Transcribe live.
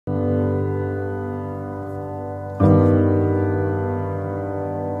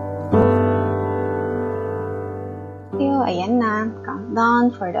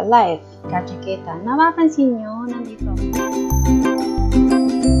countdown for the live. Kachikita. Napapansin nyo, nandito.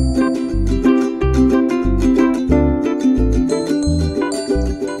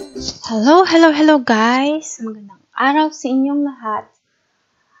 Hello guys! Magandang araw sa inyong lahat.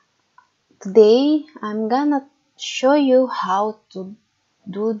 Today, I'm gonna show you how to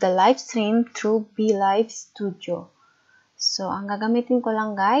do the live stream through VL9 Studio. So, ang gagamitin ko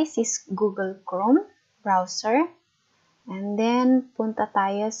lang guys is Google Chrome browser. And then, punta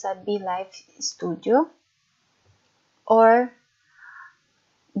tayo sa VL9 Studio or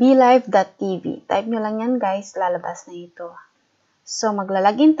vlive.tv. Type nyo lang yan guys, lalabas na ito. So,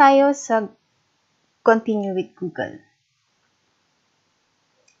 maglalagin tayo sa Continue with Google.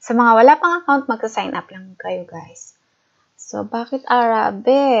 Sa mga wala pang account, magsa-sign up lang kayo guys. So, bakit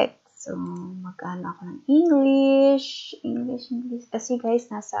Arabic? So, mag-ano ako ng English. Kasi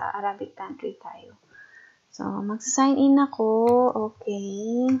guys, nasa Arabic country tayo. So, magsa-sign in ako.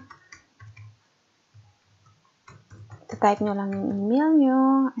 Okay. Type nyo lang yung email nyo.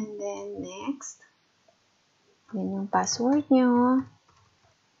 And then, next. Yan yung password nyo.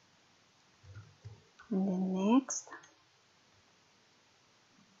 And then, next.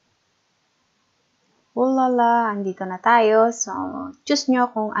 Ulala, andito na tayo. So, choose nyo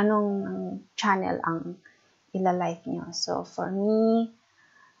kung anong channel ang ila-live nyo. So, for me,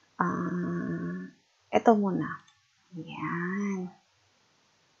 ito muna. Yan.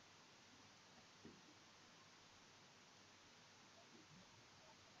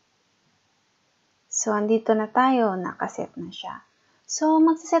 So, andito na tayo. Nakaset na siya. So,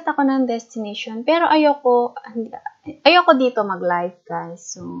 magsiset ako ng destination. Pero ayoko dito mag-live, guys.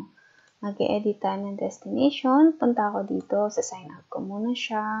 So, mag-i-edit tayo ng destination. Punta ako dito. Sa sign out ko muna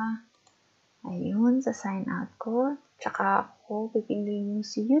siya. Ayun, sa sign out ko. Tsaka ako pipiliin yung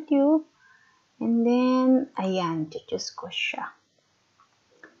si YouTube. And then, ayan, choose ko siya.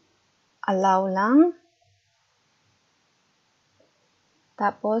 Allow lang.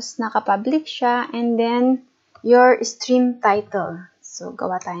 Tapos, naka-public siya. And then, your stream title. So,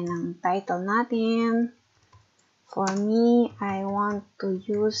 gawa tayo ng title natin. For me, I want to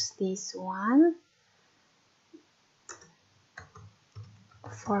use this one.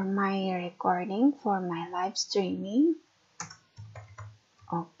 For my recording, for my live streaming.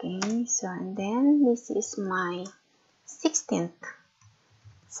 Okay, so and then this is my 16th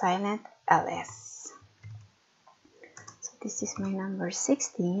silent LS. So this is my number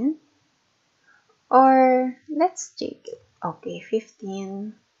 16. Or let's check it. Okay,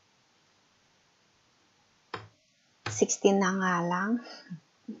 15. 16 na nga lang.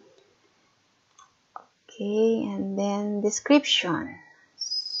 Okay, and then description.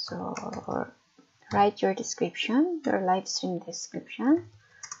 So write your description, your live stream description.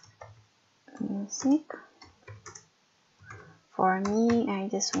 Music. For me, I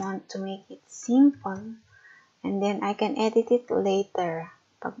just want to make it simple. And then I can edit it later.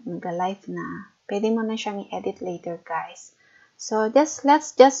 Pag nag-live na, pwede mo na siyang i-edit later, guys. So,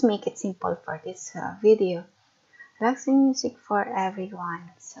 let's just make it simple for this video. Relaxing music for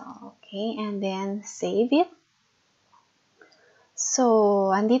everyone. So, okay. And then, save it. So,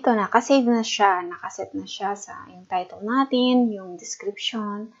 andito na. Nakasave na siya. Nakaset na siya sa yung title natin, yung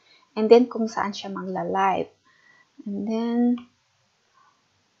description, and then kung saan siya magla-live. And then,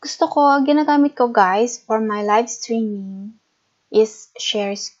 gusto ko, ginagamit ko guys, for my live streaming, is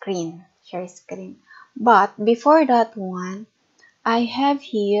share screen. Share screen. But, before that one, I have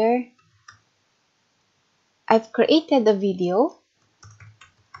here, I've created a video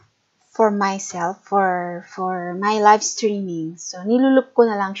for myself, for my live streaming. So, nilulup ko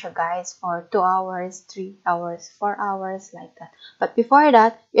na lang siya guys for 2 hours, 3 hours, 4 hours, like that. But before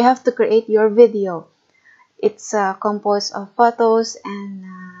that, you have to create your video. It's composed of photos and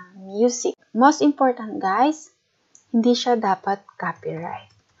music. Most important guys, hindi siya dapat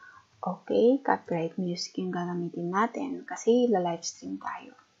copyright. Okay, copyright music yung gagamitin natin kasi la-live stream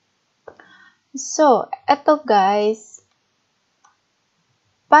tayo. So, eto guys,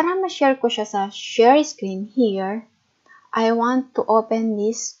 para ma-share ko siya sa share screen here, I want to open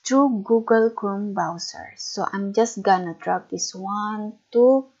this through Google Chrome browser. So, I'm just gonna drag this one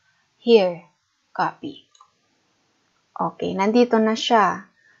to here. Copy. Okay, nandito na siya.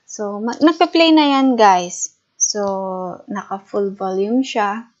 So, nagpa-play na yan, guys. So, naka-full volume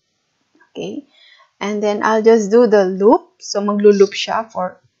siya. Okay. And then, I'll just do the loop. So, maglo-loop siya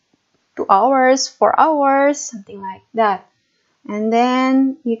for 2 hours, 4 hours, something like that. And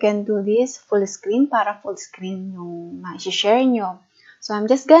then, you can do this full screen para full screen yung ma-share nyo. So, I'm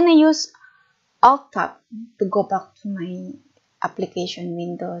just gonna use Alt-Tab to go back to my application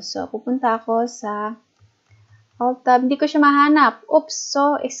window. So, pupunta ako sa Alt tab, hindi ko siya mahanap. Oops!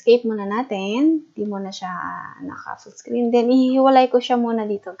 So, escape muna natin. Hindi muna siya naka-full screen. Then, ihiwalay ko siya muna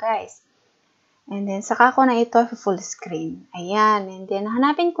dito, guys. And then, saka ko na ito full screen. Ayan. And then,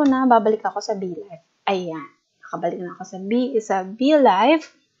 hanapin ko na, babalik ako sa VLive. Ayan. Nakabalik na ako sa VLive.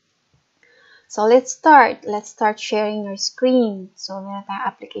 So, let's start. Let's start sharing your screen. So, meron tayong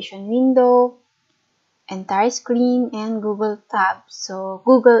application window, entire screen, and Google tab. So,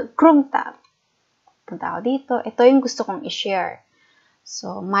 Google Chrome tab. Punta ako dito. Ito yung gusto kong i-share.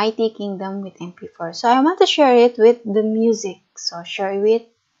 So, Mighty Kingdom with MP4. So, I want to share it with the music. So, share with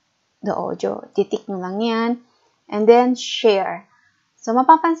the audio. Titik nyo lang yan. And then, share. So,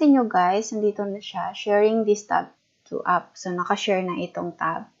 mapapansin nyo guys, nandito na siya. Sharing this tab to up. So, nakashare na itong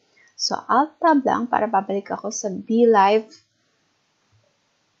tab. So, alt tab lang para babalik ako sa VLive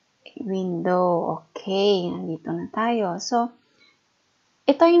window. Okay, nandito na tayo. So,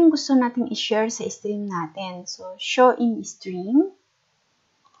 ito yung gusto natin i-share sa stream natin. So, show in stream.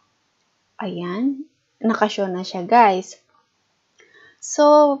 Ayan. Nakashow na siya, guys.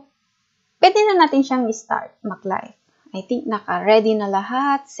 So, pwede na natin siyang i-start mag-live. I think naka-ready na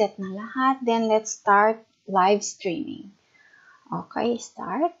lahat, set na lahat. Then, let's start live streaming. Okay,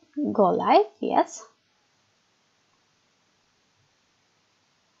 start. Go live. Yes.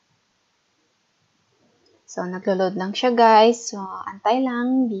 So, naglo-load lang siya, guys. So, antay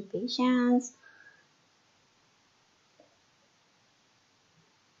lang. Be patient.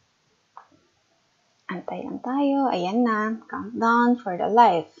 Antay lang tayo. Ayan na. Countdown for the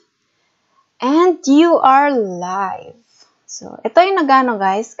live. And you are live. So, ito yung nagano,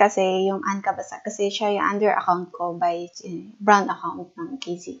 guys. Kasi yung Ankabasa. Kasi siya yung under account ko by brand account ng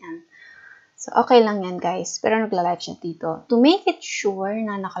KZN. So, okay lang yan, guys. Pero nagla-live siya dito. To make it sure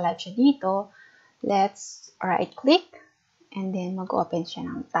na naka-live siya dito, let's right-click and then mag-open siya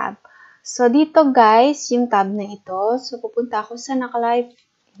ng tab. So, dito guys, yung tab na ito. So, pupunta ako sa naka-live.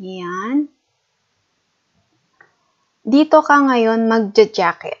 Yan. Dito ka ngayon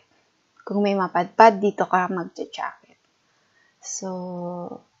magja-jacket. Kung may mapadpad, dito ka magja-jacket.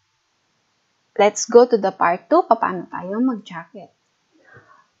 So, let's go to the part 2. Paano tayo mag-jacket?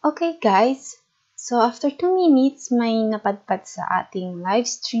 Okay guys. So, after 2 minutes, may napadpad sa ating live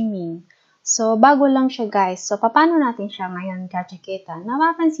streaming. So, bago lang siya guys. So, paano natin siya ngayon jajaketan?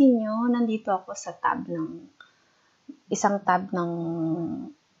 Napapansin nyo, nandito ako sa tab ng, isang tab ng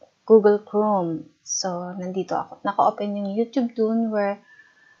Google Chrome. So, nandito ako. Naka-open yung YouTube dun where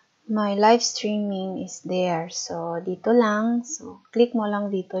my live streaming is there. So, dito lang. So, click mo lang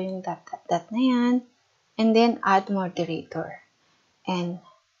dito yung dot na yan. And then, add moderator. And,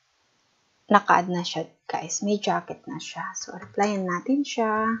 naka-add na siya guys. May jacket na siya. So, replyan natin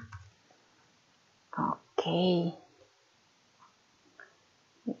siya. Okay.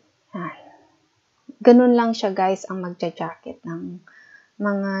 Ganun lang siya guys ang magja-jacket ng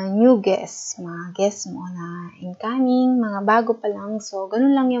mga new guests, mga guests mo na incoming, mga bago pa lang. So,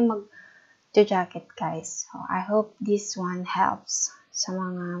 ganun lang yung magja-jacket guys. So, I hope this one helps sa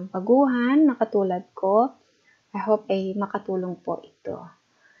mga baguhan na katulad ko. I hope ay makatulong po ito.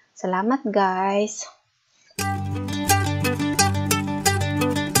 Salamat guys!